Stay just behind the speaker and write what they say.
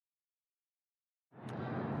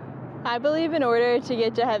I believe in order to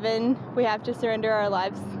get to heaven, we have to surrender our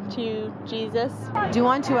lives to Jesus. Do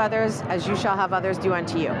unto others as you shall have others do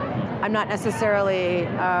unto you. I'm not necessarily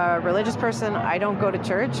a religious person. I don't go to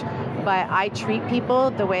church, but I treat people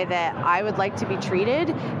the way that I would like to be treated,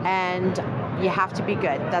 and you have to be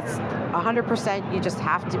good. That's 100%. You just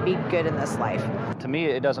have to be good in this life. To me,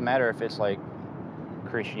 it doesn't matter if it's like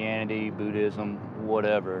Christianity, Buddhism,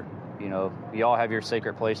 whatever. You know, you all have your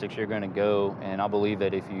sacred place that you're going to go, and I believe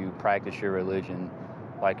that if you practice your religion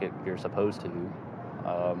like you're supposed to,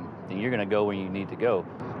 then you're going to go when you need to go.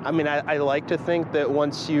 I mean, I like to think that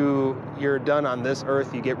once you're done on this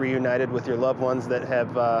earth, you get reunited with your loved ones that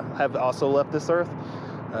have also left this earth.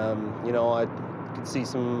 You know, I could see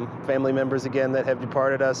some family members again that have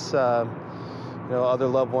departed us. You know, other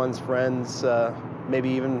loved ones, friends, maybe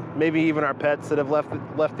even our pets that have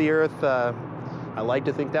left the earth. I like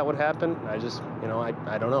to think that would happen. I just, you know,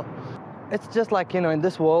 I don't know. It's just like, you know, in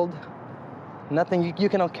this world, nothing, you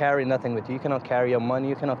cannot carry nothing with you. You cannot carry your money,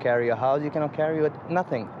 you cannot carry your house, you cannot carry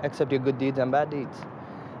nothing except your good deeds and bad deeds.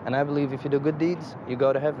 And I believe if you do good deeds, you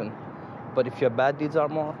go to heaven. But if your bad deeds are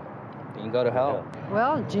more, then you go to hell.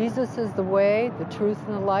 Well, Jesus is the way, the truth,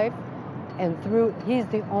 and the life. And he's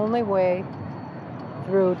the only way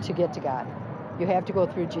through to get to God. You have to go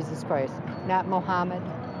through Jesus Christ, not Muhammad,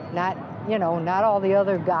 not all the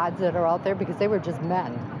other gods that are out there, because they were just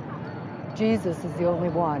men. Jesus is the only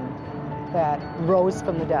one that rose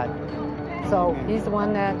from the dead. So he's the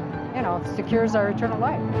one that, you know, secures our eternal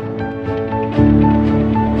life.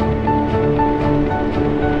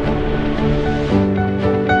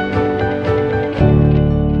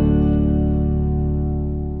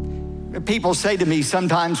 People say to me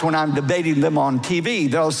sometimes when I'm debating them on TV,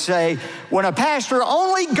 they'll say, when a pastor,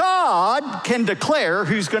 only God can declare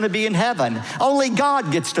who's going to be in heaven. Only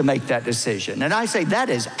God gets to make that decision. And I say that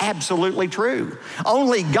is absolutely true.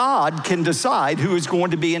 Only God can decide who is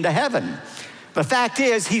going to be into heaven. The fact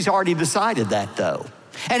is, he's already decided that, though.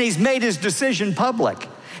 And he's made his decision public.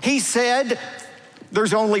 He said,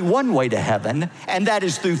 there's only one way to heaven, and that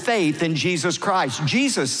is through faith in Jesus Christ.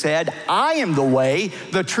 Jesus said, I am the way,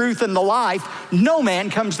 the truth, and the life. No man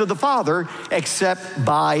comes to the Father except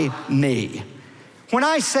by me. When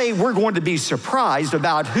I say we're going to be surprised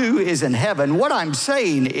about who is in heaven, what I'm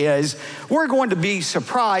saying is we're going to be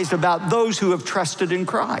surprised about those who have trusted in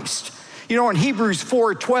Christ. You know, in Hebrews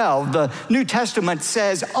 4:12, the New Testament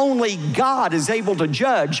says only God is able to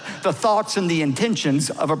judge the thoughts and the intentions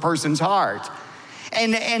of a person's heart.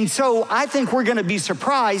 And so I think we're going to be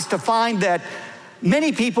surprised to find that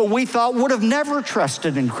many people we thought would have never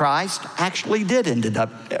trusted in Christ actually did end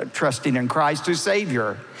up trusting in Christ as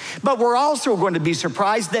Savior. But we're also going to be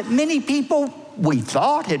surprised that many people we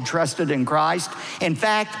thought had trusted in Christ, in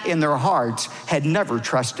fact, in their hearts, had never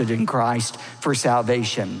trusted in Christ for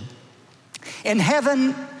salvation. In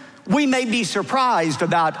heaven, we may be surprised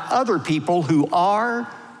about other people who are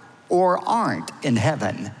or aren't in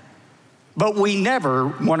heaven. But we never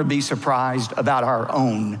want to be surprised about our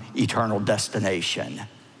own eternal destination.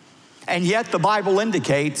 And yet the Bible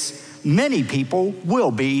indicates many people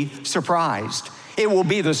will be surprised. It will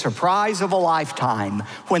be the surprise of a lifetime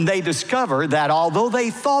when they discover that although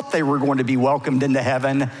they thought they were going to be welcomed into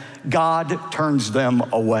heaven, God turns them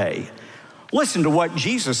away. Listen to what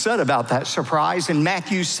Jesus said about that surprise in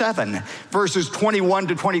Matthew 7, verses 21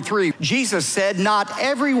 to 23. Jesus said, not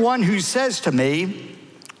everyone who says to me,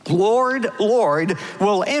 Lord, Lord,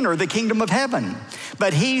 will enter the kingdom of heaven,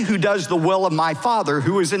 but he who does the will of my Father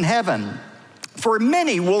who is in heaven. For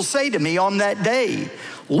many will say to me on that day,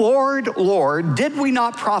 Lord, Lord, did we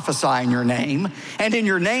not prophesy in your name, and in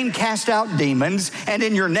your name cast out demons, and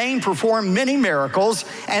in your name perform many miracles?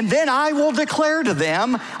 And then I will declare to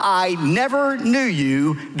them, I never knew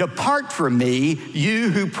you. Depart from me, you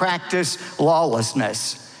who practice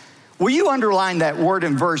lawlessness. Will you underline that word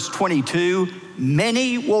in verse 22?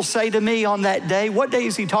 Many will say to me on that day. What day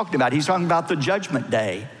is he talking about? He's talking about the judgment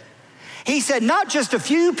day. He said not just a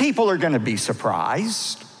few people are going to be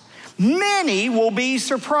surprised. Many will be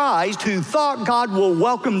surprised who thought God will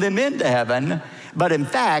welcome them into heaven, but in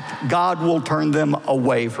fact, God will turn them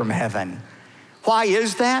away from heaven. Why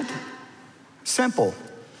is that? Simple.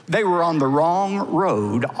 They were on the wrong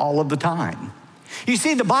road all of the time. You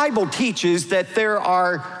see, the Bible teaches that there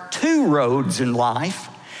are two roads in life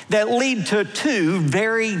that lead to two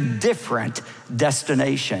very different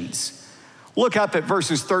destinations. Look up at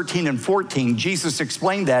verses 13 and 14. Jesus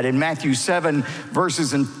explained that in Matthew 7,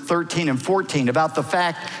 verses 13 and 14, about the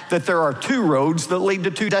fact that there are two roads that lead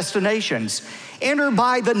to two destinations. Enter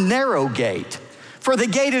by the narrow gate, for the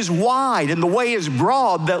gate is wide and the way is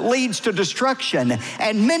broad that leads to destruction,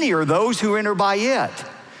 and many are those who enter by it.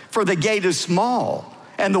 For the gate is small,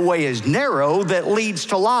 and the way is narrow that leads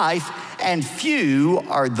to life, and few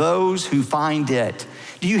are those who find it.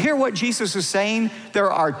 Do you hear what Jesus is saying?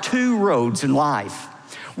 There are two roads in life.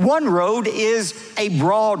 One road is a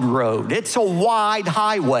broad road. It's a wide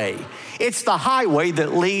highway. It's the highway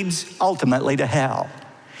that leads ultimately to hell.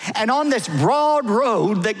 And on this broad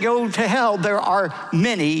road that goes to hell, there are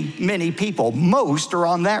many, many people. Most are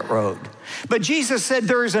on that road. But Jesus said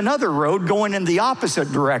there is another road going in the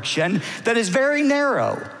opposite direction that is very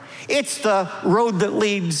narrow. It's the road that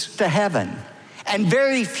leads to heaven. And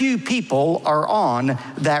very few people are on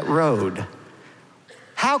that road.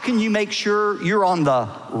 How can you make sure you're on the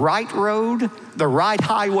right road, the right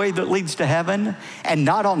highway that leads to heaven, and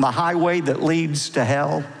not on the highway that leads to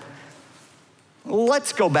hell?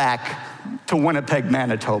 Let's go back to Winnipeg,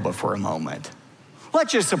 Manitoba for a moment.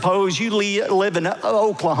 Let's just suppose you live in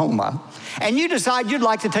Oklahoma, and you decide you'd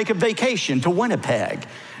like to take a vacation to Winnipeg.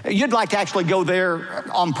 You'd like to actually go there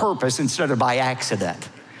on purpose instead of by accident.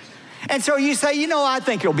 And so you say, I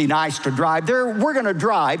think it'll be nice to drive there. We're going to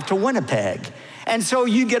drive to Winnipeg. And so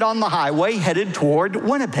you get on the highway headed toward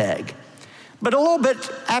Winnipeg. But a little bit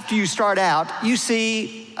after you start out, you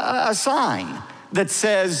see a sign that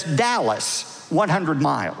says Dallas, 100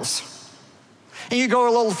 miles. And you go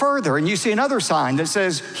a little further and you see another sign that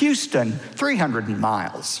says Houston, 300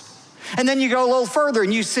 miles. And then you go a little further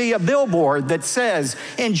and you see a billboard that says,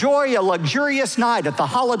 enjoy a luxurious night at the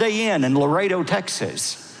Holiday Inn in Laredo,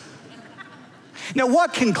 Texas. Now,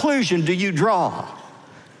 what conclusion do you draw?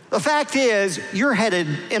 The fact is, you're headed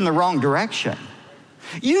in the wrong direction.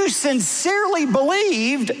 You sincerely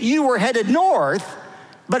believed you were headed north,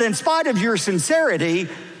 but in spite of your sincerity,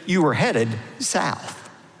 you were headed south.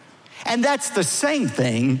 And that's the same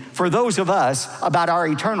thing for those of us about our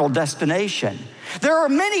eternal destination. There are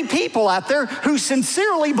many people out there who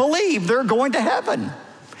sincerely believe they're going to heaven.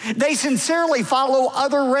 They sincerely follow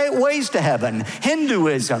other ways to heaven: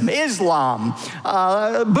 Hinduism, Islam,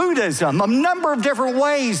 Buddhism, a number of different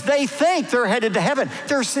ways. They think they're headed to heaven.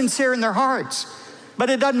 They're sincere in their hearts. But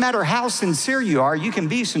it doesn't matter how sincere you are, you can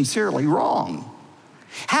be sincerely wrong.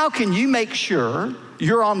 How can you make sure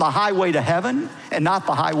you're on the highway to heaven and not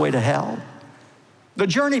the highway to hell? The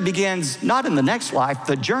journey begins not in the next life.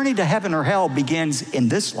 The journey to heaven or hell begins in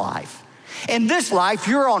this life. In this life,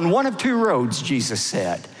 you're on one of two roads, Jesus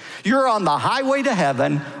said. You're on the highway to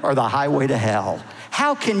heaven or the highway to hell.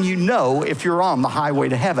 How can you know if you're on the highway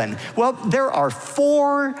to heaven? Well, there are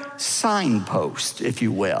 4 signposts, if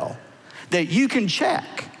you will, that you can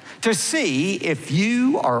check to see if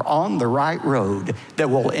you are on the right road that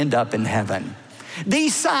will end up in heaven.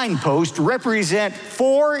 These signposts represent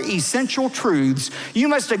 4 essential truths you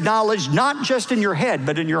must acknowledge not just in your head,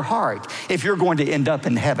 but in your heart if you're going to end up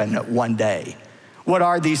in heaven one day. What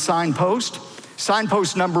are these signposts?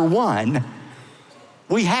 Signpost number 1,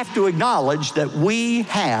 we have to acknowledge that we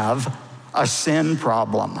have a sin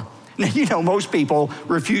problem. Now, most people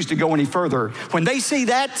refuse to go any further. When they see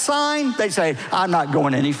that sign, they say, I'm not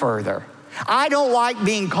going any further. I don't like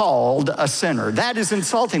being called a sinner. That is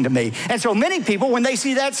insulting to me. And so many people, when they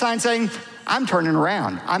see that sign, saying, I'm turning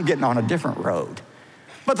around. I'm getting on a different road.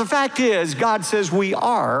 But the fact is, God says we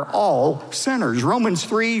are all sinners. Romans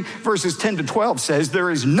 3 verses 10 to 12 says, there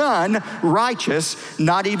is none righteous,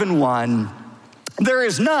 not even one. There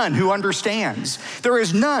is none who understands. There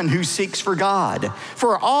is none who seeks for God.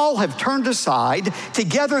 For all have turned aside.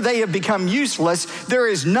 Together they have become useless. There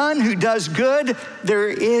is none who does good. There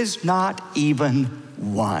is not even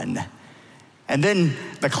one. And then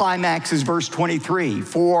the climax is verse 23.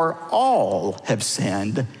 For all have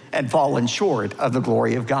sinned and fallen short of the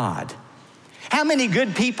glory of God. How many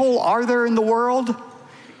good people are there in the world?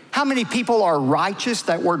 How many people are righteous?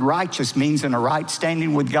 That word righteous means in a right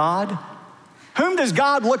standing with God. Whom does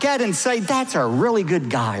God look at and say, that's a really good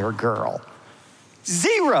guy or girl?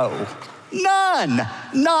 0, none,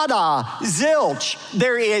 nada, zilch.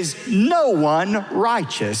 There is no one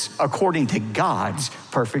righteous according to God's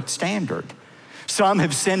perfect standard. Some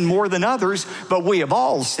have sinned more than others, but we have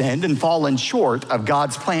all sinned and fallen short of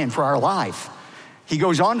God's plan for our life. He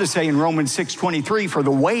goes on to say in Romans 6:23, for the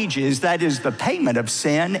wages, that is the payment of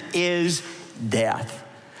sin, is death.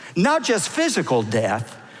 Not just physical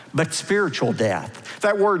death, but spiritual death.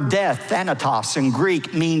 That word death, thanatos in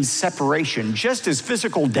Greek, means separation. Just as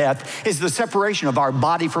physical death is the separation of our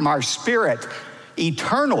body from our spirit,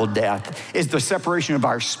 eternal death is the separation of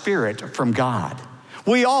our spirit from God.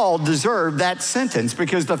 We all deserve that sentence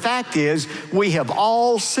because the fact is we have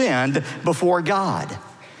all sinned before God.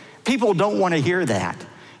 People don't want to hear that.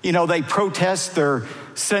 They protest their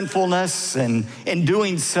sinfulness, and in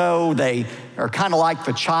doing so, they are kind of like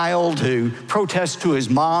the child who protests to his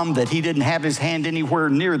mom that he didn't have his hand anywhere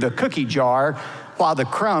near the cookie jar while the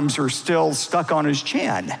crumbs are still stuck on his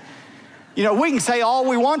chin. You know, we can say all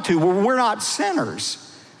we want to, well, we're not sinners.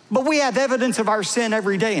 But we have evidence of our sin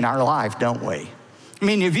every day in our life, don't we? I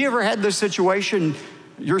mean, have you ever had this situation?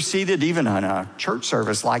 You're seated even in a church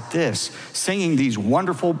service like this, singing these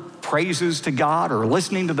wonderful praises to God or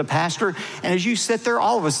listening to the pastor, and as you sit there,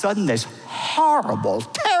 all of a sudden this horrible,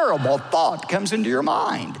 terrible thought comes into your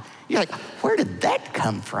mind. You're like, where did that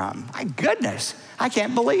come from? My goodness, I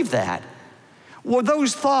can't believe that. Well,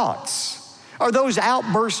 those thoughts, or those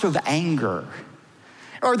outbursts of anger,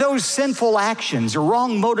 or those sinful actions or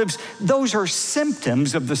wrong motives, those are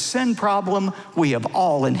symptoms of the sin problem we have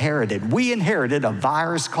all inherited. We inherited a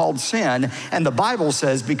virus called sin, and the Bible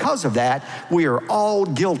says because of that, we are all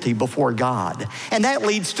guilty before God. And that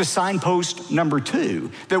leads to signpost number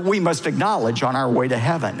 2 that we must acknowledge on our way to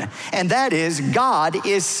heaven, and that is God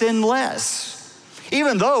is sinless.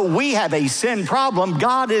 Even though we have a sin problem,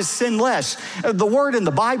 God is sinless. The word in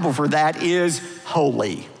the Bible for that is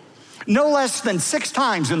holy. No less than 6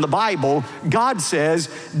 times in the Bible, God says,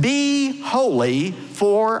 be holy,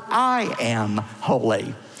 for I am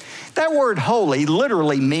holy. That word holy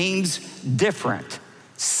literally means different,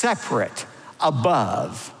 separate,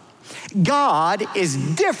 above. God is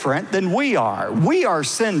different than we are. We are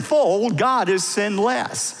sinful, God is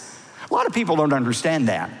sinless. A lot of people don't understand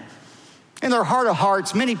that. In their heart of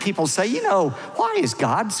hearts, many people say, you know, why is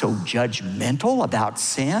God so judgmental about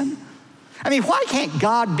sin? I mean, why can't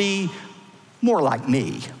God be more like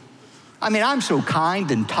me? I mean, I'm so kind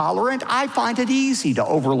and tolerant, I find it easy to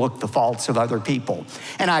overlook the faults of other people.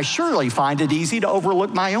 And I surely find it easy to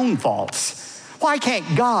overlook my own faults. Why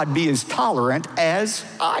can't God be as tolerant as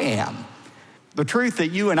I am? The truth that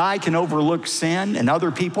you and I can overlook sin in other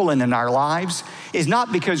people and in our lives is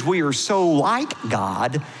not because we are so like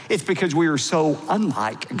God, it's because we are so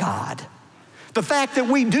unlike God. The fact that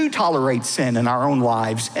we do tolerate sin in our own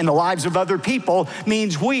lives and the lives of other people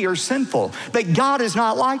means we are sinful. But God is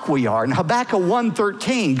not like we are. In Habakkuk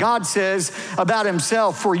 1:13, God says about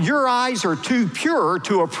himself, for your eyes are too pure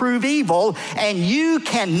to approve evil, and you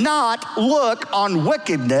cannot look on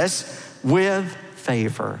wickedness with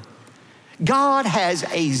favor. God has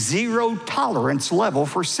a zero tolerance level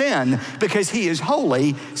for sin because he is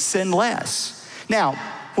holy, sinless. Now,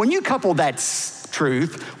 when you couple that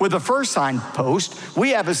truth with the first signpost, we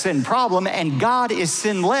have a sin problem and God is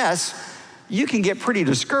sinless, you can get pretty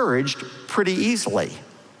discouraged pretty easily.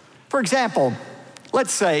 For example,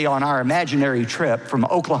 let's say on our imaginary trip from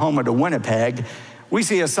Oklahoma to Winnipeg, we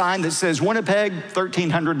see a sign that says Winnipeg,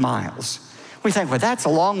 1,300 miles. We think, well, that's a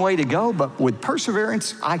long way to go, but with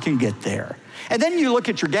perseverance, I can get there. And then you look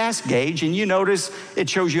at your gas gauge and you notice it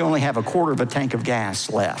shows you only have a quarter of a tank of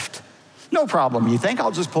gas left. No problem, you think,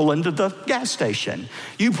 I'll just pull into the gas station.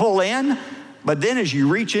 You pull in, but then as you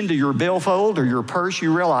reach into your billfold or your purse,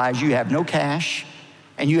 you realize you have no cash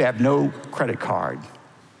and you have no credit card.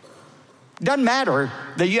 Doesn't matter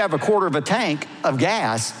that you have a quarter of a tank of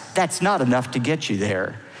gas, that's not enough to get you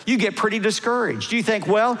there. You get pretty discouraged. You think,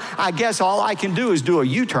 well, I guess all I can do is do a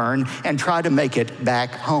U-turn and try to make it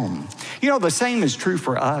back home. You know, the same is true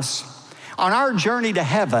for us. On our journey to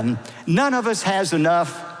heaven, none of us has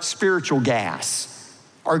enough spiritual gas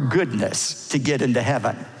or goodness to get into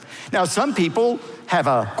heaven. Now, some people have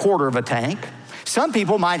a quarter of a tank. Some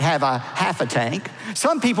people might have a half a tank.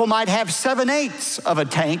 Some people might have 7/8 of a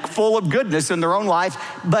tank full of goodness in their own life,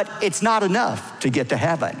 but it's not enough to get to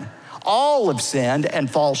heaven. All have sinned and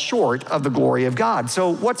fall short of the glory of God.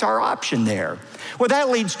 So what's our option there? Well, that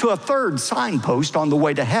leads to a third signpost on the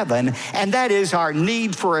way to heaven, and that is our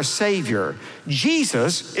need for a Savior.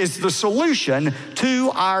 Jesus is the solution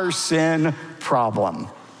to our sin problem.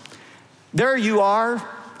 There you are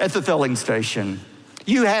at the filling station.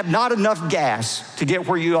 You have not enough gas to get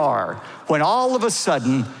where you are when all of a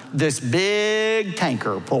sudden this big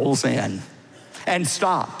tanker pulls in and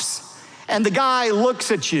stops. And the guy looks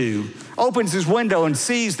at you, opens his window and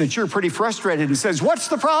sees that you're pretty frustrated and says, what's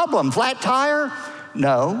the problem? Flat tire?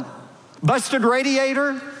 No. Busted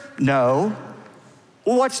radiator? No.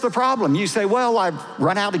 Well, what's the problem? You say, well, I've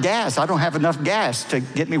run out of gas. I don't have enough gas to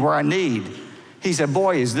get me where I need. He said,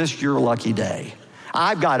 boy, is this your lucky day.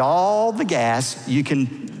 I've got all the gas you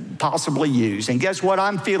can possibly use. And guess what?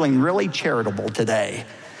 I'm feeling really charitable today.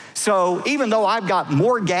 So even though I've got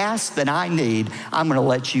more gas than I need, I'm going to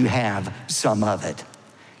let you have some of it.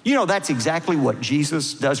 You know, that's exactly what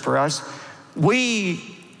Jesus does for us.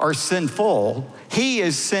 We are sinful. He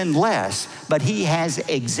is sinless, but he has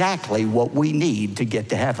exactly what we need to get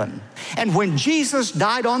to heaven. And when Jesus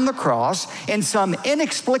died on the cross, in some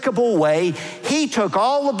inexplicable way, he took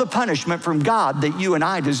all of the punishment from God that you and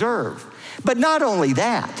I deserve. But not only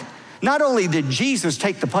that, not only did Jesus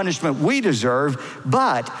take the punishment we deserve,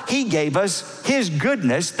 but he gave us his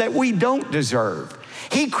goodness that we don't deserve.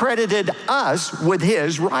 He credited us with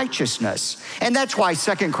his righteousness. And that's why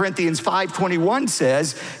 2 Corinthians 5:21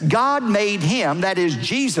 says, God made him, that is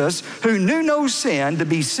Jesus, who knew no sin, to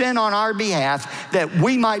be sin on our behalf, that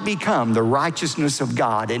we might become the righteousness of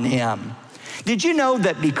God in him. Did you know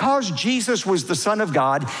that because Jesus was the Son of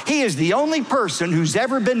God, he is the only person who's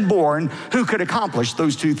ever been born who could accomplish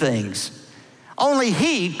those two things? Only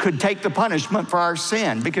he could take the punishment for our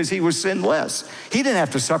sin because he was sinless. He didn't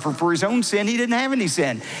have to suffer for his own sin. He didn't have any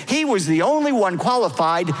sin. He was the only one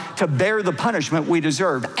qualified to bear the punishment we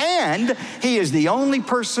deserve. And he is the only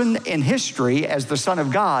person in history as the Son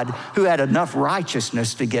of God who had enough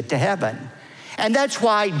righteousness to get to heaven. And that's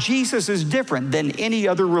why Jesus is different than any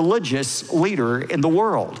other religious leader in the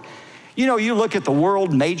world. You know, you look at the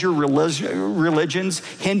world major religions,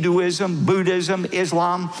 Hinduism, Buddhism,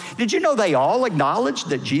 Islam. Did you know they all acknowledged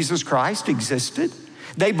that Jesus Christ existed?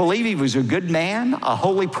 They believe he was a good man, a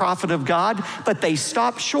holy prophet of God, but they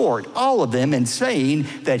stopped short, all of them, in saying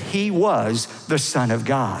that he was the Son of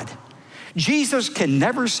God. Jesus can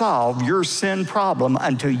never solve your sin problem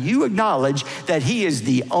until you acknowledge that he is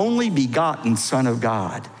the only begotten Son of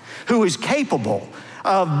God, who is capable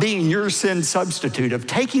of being your sin substitute, of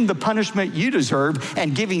taking the punishment you deserve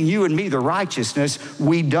and giving you and me the righteousness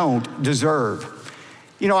we don't deserve.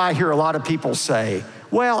 You know, I hear a lot of people say,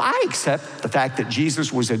 well, I accept the fact that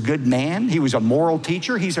Jesus was a good man. He was a moral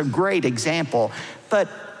teacher. He's a great example. But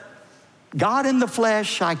God in the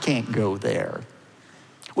flesh, I can't go there.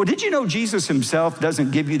 Well, did you know Jesus himself doesn't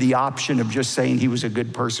give you the option of just saying he was a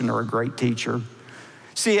good person or a great teacher?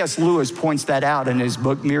 C.S. Lewis points that out in his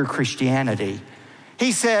book, Mere Christianity.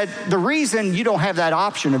 He said, the reason you don't have that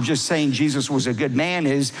option of just saying Jesus was a good man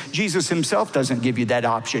is Jesus himself doesn't give you that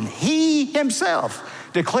option. He himself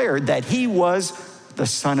declared that he was the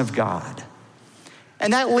Son of God.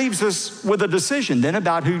 And that leaves us with a decision then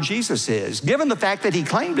about who Jesus is. Given the fact that he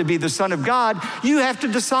claimed to be the Son of God, you have to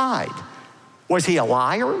decide. Was he a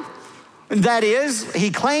liar? That is, he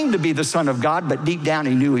claimed to be the Son of God, but deep down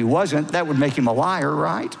he knew he wasn't. That would make him a liar,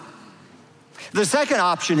 right? The second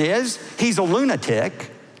option is he's a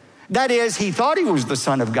lunatic. That is, he thought he was the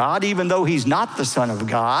Son of God, even though he's not the Son of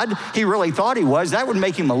God. He really thought he was. That would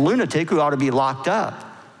make him a lunatic who ought to be locked up.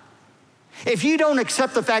 If you don't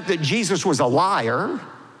accept the fact that Jesus was a liar,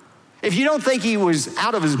 if you don't think he was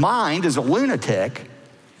out of his mind as a lunatic,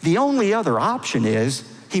 the only other option is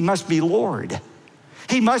he must be Lord.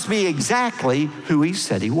 He must be exactly who he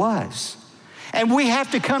said he was. And we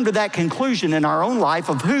have to come to that conclusion in our own life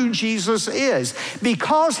of who Jesus is.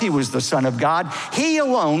 Because he was the Son of God, he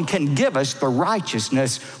alone can give us the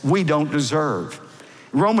righteousness we don't deserve.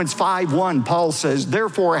 Romans 5:1, Paul says,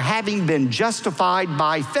 therefore, having been justified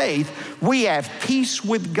by faith, we have peace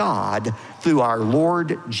with God through our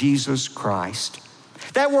Lord Jesus Christ.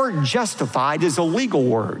 That word justified is a legal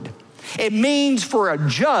word. It means for a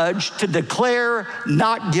judge to declare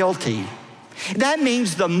not guilty. That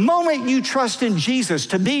means the moment you trust in Jesus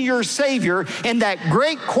to be your Savior in that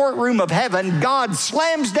great courtroom of heaven, God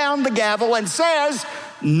slams down the gavel and says,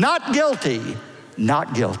 not guilty,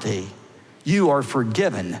 not guilty. You are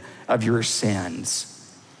forgiven of your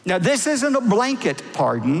sins. Now, this isn't a blanket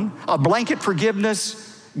pardon, a blanket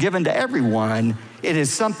forgiveness given to everyone. It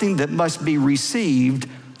is something that must be received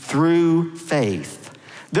through faith.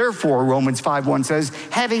 Therefore, Romans 5:1 says,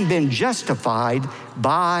 having been justified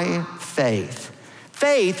by faith.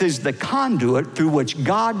 Faith is the conduit through which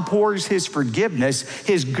God pours his forgiveness,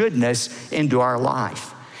 his goodness into our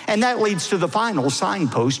life. And that leads to the final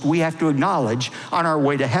signpost we have to acknowledge on our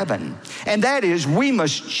way to heaven. And that is, we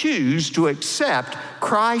must choose to accept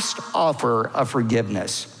Christ's offer of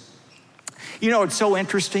forgiveness. You know, it's so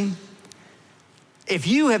interesting. If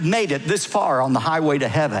you have made it this far on the highway to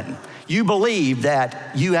heaven, you believe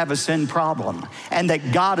that you have a sin problem and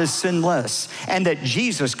that God is sinless and that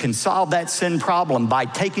Jesus can solve that sin problem by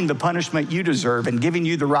taking the punishment you deserve and giving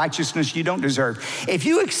you the righteousness you don't deserve. If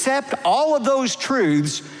you accept all of those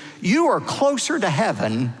truths, you are closer to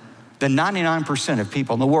heaven than 99% of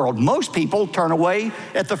people in the world. Most people turn away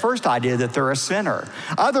at the first idea that they're a sinner.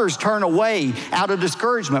 Others turn away out of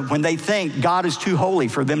discouragement when they think God is too holy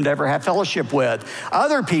for them to ever have fellowship with.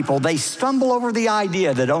 Other people, they stumble over the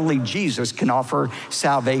idea that only Jesus can offer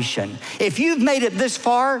salvation. If you've made it this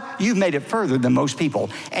far, you've made it further than most people,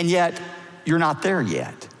 and yet you're not there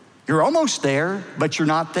yet. You're almost there, but you're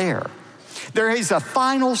not there. There is a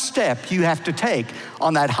final step you have to take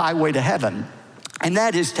on that highway to heaven, and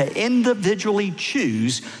that is to individually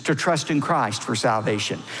choose to trust in Christ for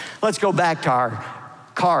salvation. Let's go back to our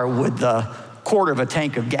car with the quarter of a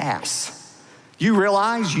tank of gas. You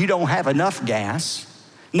realize you don't have enough gas.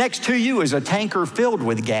 Next to you is a tanker filled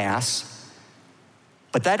with gas,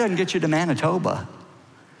 but that doesn't get you to Manitoba.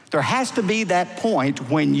 There has to be that point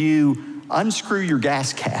when you unscrew your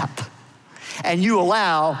gas cap and you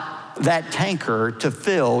allow that tanker to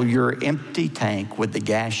fill your empty tank with the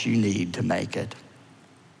gas you need to make it.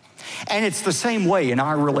 And it's the same way in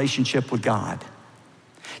our relationship with God.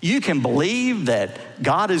 You can believe that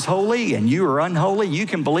God is holy and you are unholy. You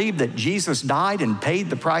can believe that Jesus died and paid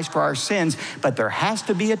the price for our sins, but there has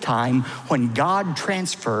to be a time when God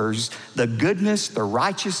transfers the goodness, the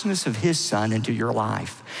righteousness of his Son into your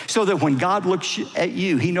life, so that when God looks at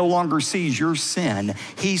you, he no longer sees your sin.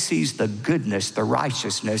 He sees the goodness, the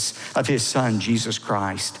righteousness of his Son, Jesus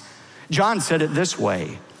Christ. John said it this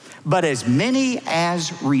way, but as many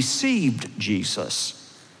as received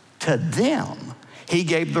Jesus, to them he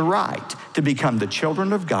gave the right to become the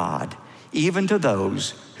children of God, even to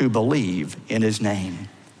those who believe in his name.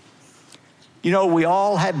 You know, we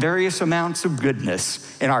all have various amounts of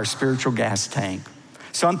goodness in our spiritual gas tank.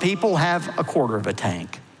 Some people have a quarter of a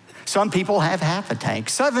tank. Some people have half a tank.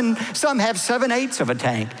 Some have 7/8 of a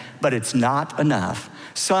tank, but it's not enough.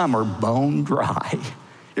 Some are bone dry.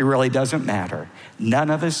 It really doesn't matter. None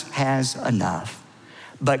of us has enough.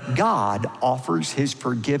 But God offers his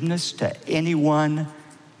forgiveness to anyone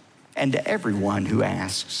and to everyone who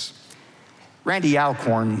asks. Randy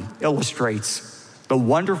Alcorn illustrates the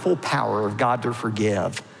wonderful power of God to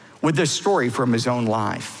forgive with this story from his own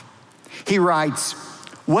life. He writes,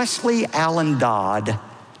 Wesley Allen Dodd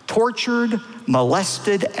tortured,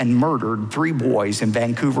 molested, and murdered 3 boys in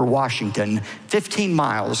Vancouver, Washington, 15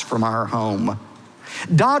 miles from our home.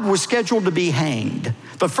 Dodd was scheduled to be hanged,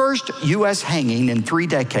 the first U.S. hanging in 3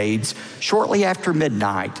 decades, shortly after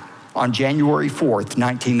midnight on January 4th,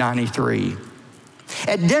 1993.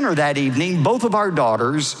 At dinner that evening, both of our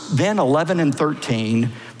daughters, then 11 and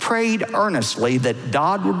 13, prayed earnestly that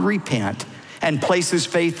Dodd would repent and place his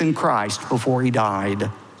faith in Christ before he died.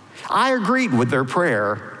 I agreed with their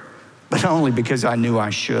prayer, but only because I knew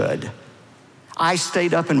I should. I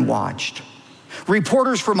stayed up and watched.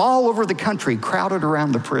 Reporters from all over the country crowded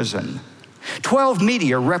around the prison. 12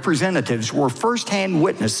 media representatives were firsthand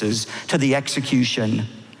witnesses to the execution.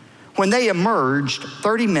 When they emerged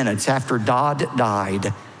 30 minutes after Dodd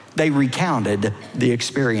died, they recounted the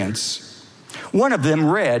experience. One of them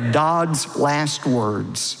read Dodd's last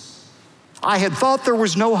words. I had thought there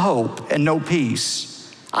was no hope and no peace.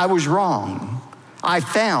 I was wrong. I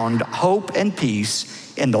found hope and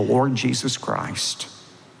peace in the Lord Jesus Christ.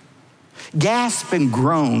 Gasps and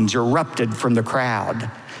groans erupted from the crowd.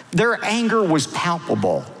 Their anger was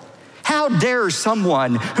palpable. How dare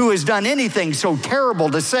someone who has done anything so terrible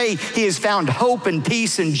to say he has found hope and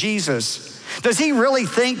peace in Jesus? Does he really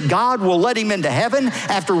think God will let him into heaven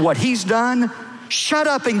after what he's done? Shut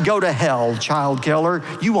up and go to hell, child killer.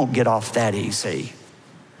 You won't get off that easy.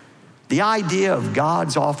 The idea of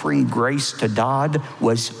God's offering grace to Dodd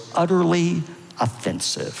was utterly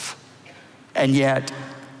offensive. And yet,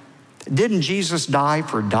 didn't Jesus die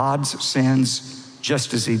for Dodd's sins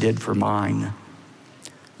just as he did for mine?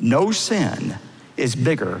 No sin is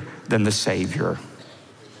bigger than the Savior.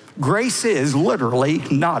 Grace is literally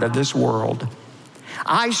not of this world.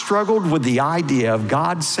 I struggled with the idea of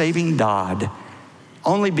God saving Dodd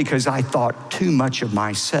only because I thought too much of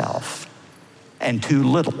myself and too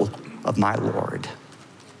little of my Lord.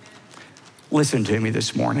 Listen to me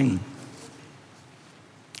this morning.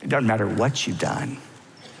 It doesn't matter what you've done.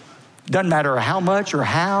 It doesn't matter how much or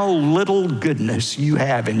how little goodness you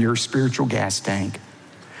have in your spiritual gas tank.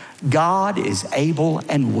 God is able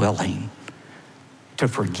and willing to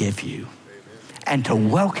forgive you and to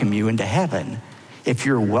welcome you into heaven if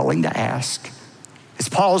you're willing to ask. As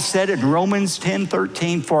Paul said in Romans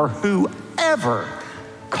 10:13, for whoever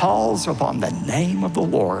calls upon the name of the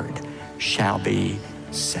Lord shall be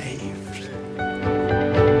saved.